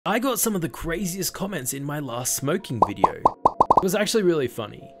I got some of the craziest comments in my last smoking video. It was actually really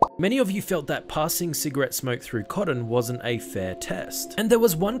funny. Many of you felt that passing cigarette smoke through cotton wasn't a fair test. And there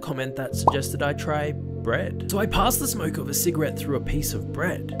was one comment that suggested I try bread. So I passed the smoke of a cigarette through a piece of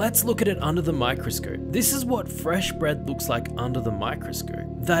bread. Let's look at it under the microscope. This is what fresh bread looks like under the microscope.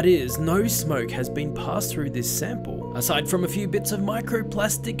 That is, no smoke has been passed through this sample. Aside from a few bits of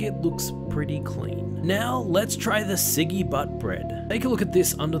microplastic, it looks pretty clean. Now, let's try the ciggy butt bread. Take a look at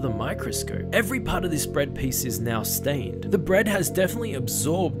this under the microscope. Every part of this bread piece is now stained. The bread has definitely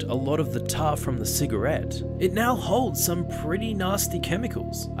absorbed a lot of the tar from the cigarette. It now holds some pretty nasty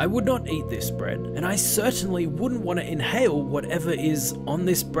chemicals. I would not eat this bread, and I certainly wouldn't want to inhale whatever is on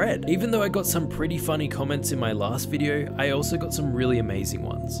this bread. Even though I got some pretty funny comments in my last video, I also got some really amazing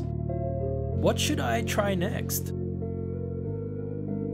ones. What should I try next?